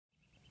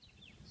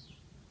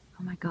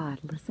Oh my God,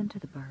 listen to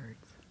the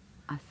birds.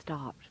 I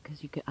stopped because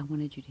I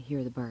wanted you to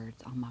hear the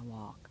birds on my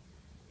walk.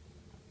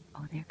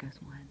 Oh, there goes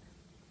one.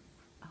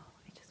 Oh,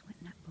 it just went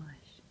in that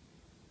bush.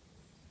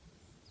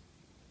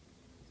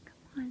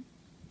 Come on.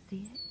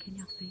 See it? Can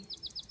y'all see it?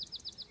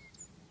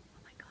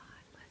 Oh my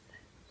God,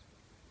 listen.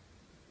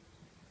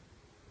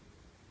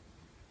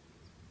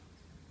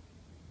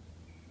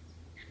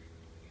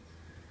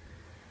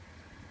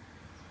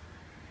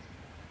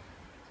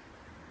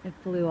 It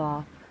flew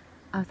off.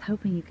 I was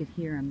hoping you could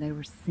hear them. They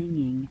were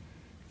singing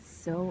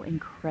so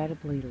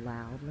incredibly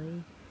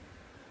loudly.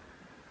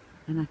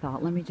 And I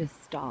thought, let me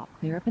just stop.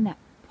 They're up in that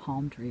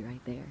palm tree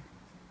right there.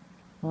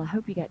 Well, I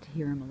hope you got to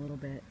hear them a little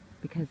bit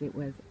because it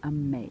was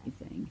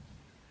amazing.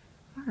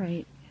 All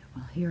right,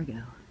 well, here we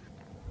go.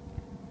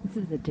 This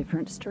is a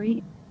different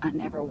street I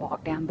never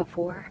walked down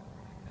before.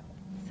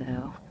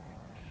 So,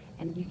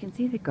 and you can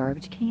see the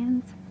garbage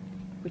cans,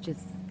 which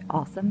is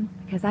awesome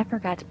because I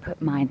forgot to put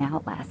mine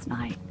out last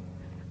night.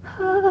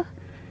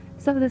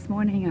 So this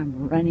morning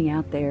I'm running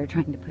out there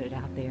trying to put it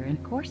out there, and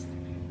of course,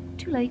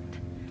 too late.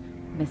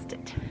 Missed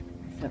it.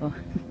 So,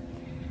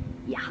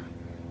 yeah,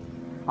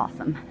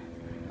 awesome.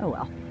 Oh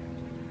well.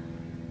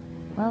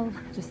 Well,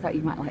 just thought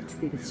you might like to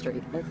see the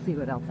street. Let's see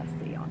what else I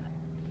see on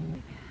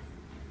it.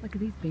 Look at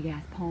these big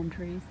ass palm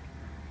trees.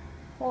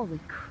 Holy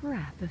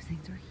crap, those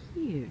things are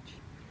huge.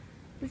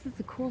 This is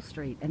a cool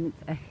street, and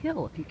it's a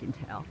hill if you can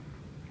tell.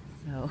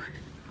 So,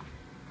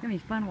 it's gonna be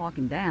fun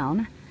walking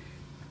down.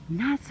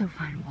 Not so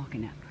fun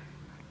walking up.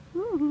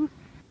 Woo.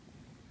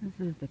 This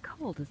is the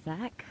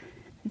cul-de-sac.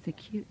 It's a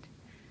cute,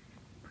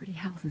 pretty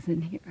houses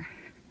in here.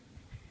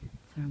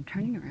 So I'm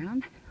turning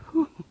around.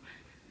 Whew.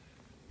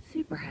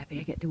 Super happy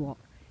I get to walk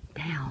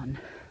down.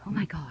 Oh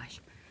my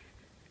gosh.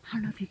 I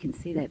don't know if you can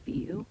see that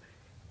view,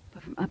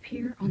 but from up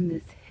here on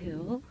this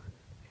hill,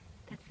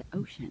 that's the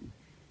ocean.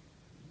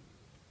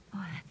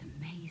 Oh, that's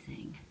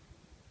amazing.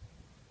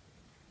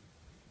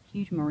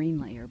 Huge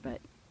marine layer,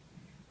 but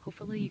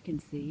hopefully you can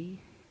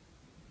see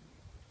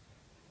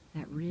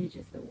that ridge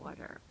is the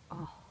water.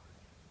 Oh,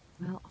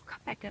 well, I'll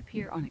come back up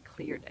here on a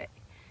clear day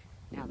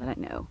now that I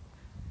know.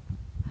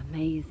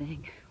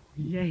 Amazing.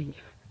 Yay.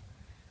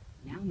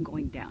 Now I'm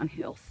going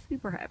downhill.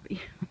 Super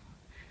happy.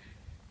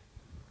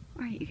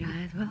 Alright, you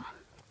guys, well,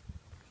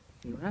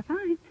 see what I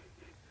find.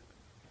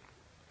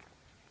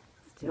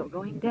 Still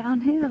going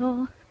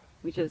downhill,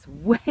 which is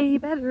way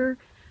better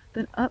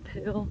than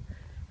uphill.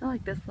 I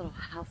like this little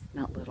house.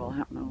 Not little, I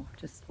don't know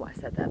just why I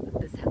said that,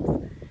 but this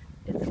house,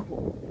 it's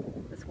cool.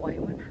 This white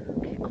one.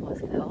 Okay,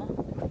 almost fell.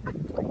 Oh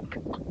my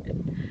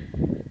God.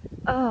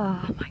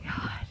 Oh my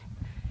God.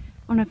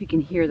 I don't know if you can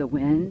hear the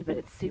wind, but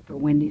it's super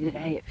windy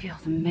today. It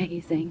feels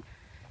amazing.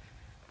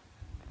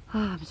 Oh,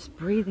 I'm just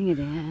breathing it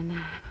in.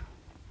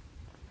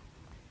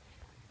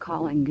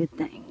 Calling good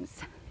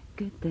things.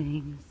 Good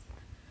things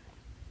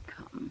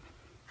come.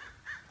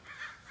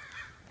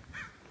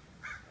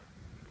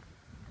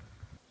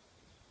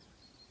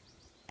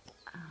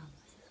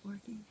 Is this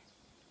working?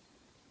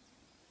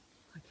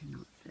 I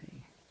cannot say.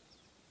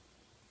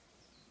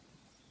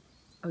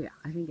 Oh yeah,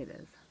 I think it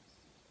is.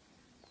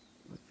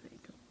 Let's see.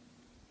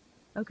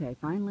 Okay,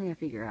 finally I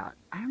figure out.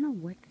 I don't know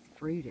what this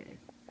fruit is.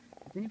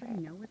 Does anybody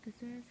know what this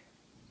is?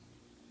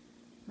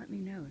 Let me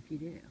know if you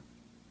do.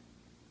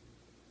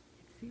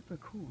 It's super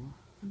cool.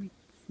 Let me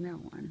smell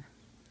one.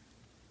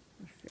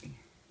 Let's see.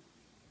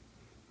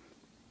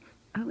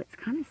 Oh, it's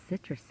kind of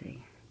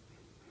citrusy.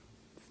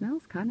 It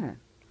smells kind of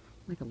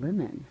like a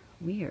lemon.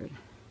 Weird.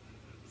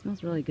 It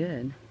smells really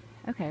good.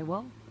 Okay,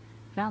 well,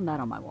 found that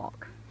on my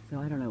walk, so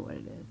I don't know what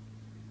it is.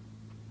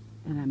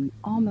 And I'm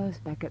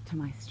almost back up to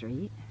my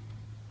street.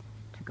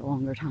 Took a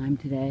longer time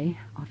today.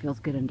 All feels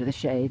good under the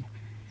shade.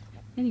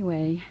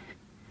 Anyway,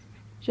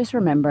 just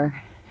remember,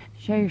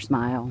 share your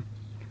smile.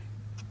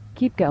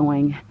 Keep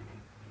going.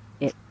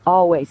 It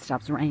always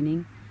stops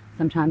raining.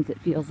 Sometimes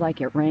it feels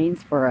like it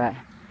rains for a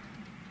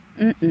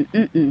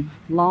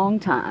long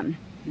time,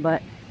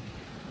 but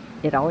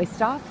it always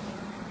stops,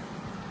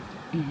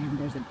 and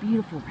there's a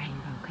beautiful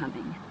rainbow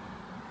coming.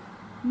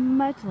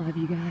 Much love,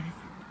 you guys.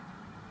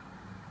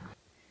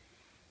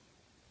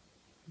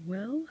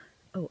 Well,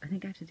 oh, I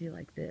think I have to do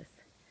like this.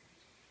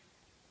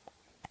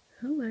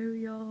 Hello,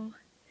 y'all.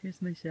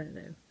 Here's my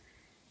shadow.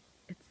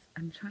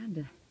 I'm trying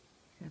to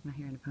have my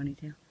hair in a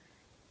ponytail.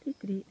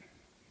 Deet.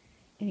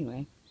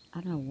 Anyway,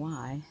 I don't know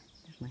why.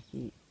 There's my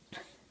feet.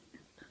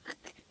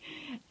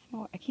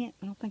 I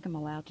don't think I'm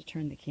allowed to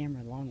turn the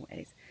camera long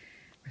ways.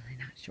 Really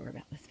not sure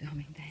about this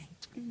filming thing.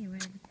 Anyway,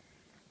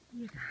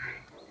 you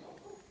guys.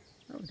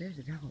 Oh, there's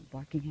a dog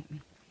barking at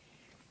me.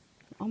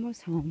 I'm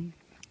almost home,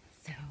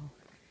 so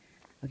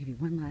I'll give you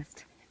one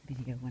last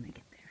video when I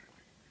get there.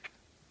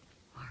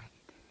 All right.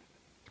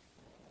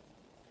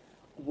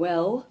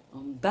 Well,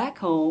 I'm back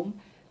home,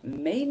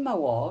 made my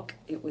walk.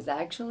 It was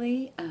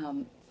actually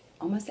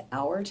almost an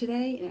hour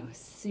today, and it was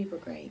super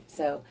great.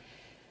 So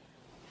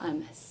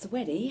I'm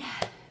sweaty,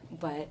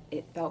 but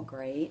it felt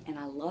great, and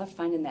I love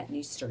finding that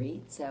new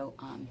street. So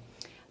I'm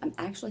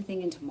actually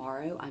thinking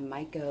tomorrow I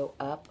might go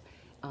up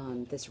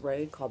this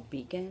road called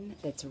Beacon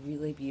that's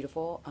really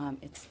beautiful.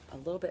 It's a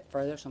little bit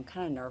further, so I'm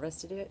kind of nervous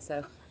to do it,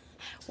 so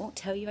I won't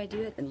tell you I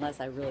do it unless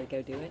I really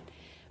go do it.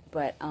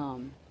 But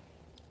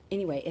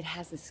anyway, it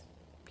has this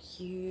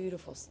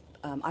beautiful,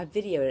 I've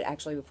videoed it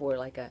actually before,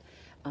 like a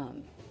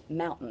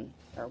mountain,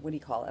 or what do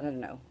you call it? I don't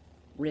know,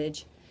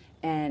 ridge.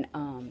 And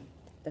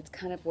that's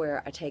kind of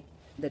where I take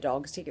the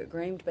dogs to get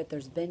groomed, but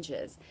there's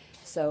benches.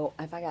 So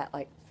if I got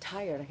like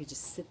tired, I could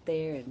just sit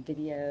there and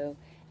video.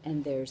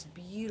 And there's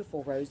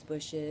beautiful rose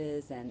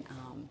bushes and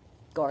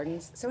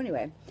gardens. So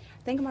anyway,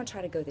 I think I'm gonna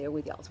try to go there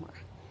with y'all tomorrow.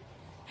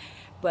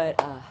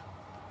 But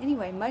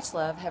anyway, much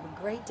love. Have a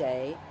great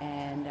day,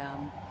 and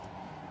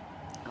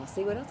I'll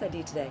see what else I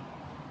do today.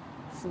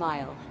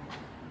 Smile.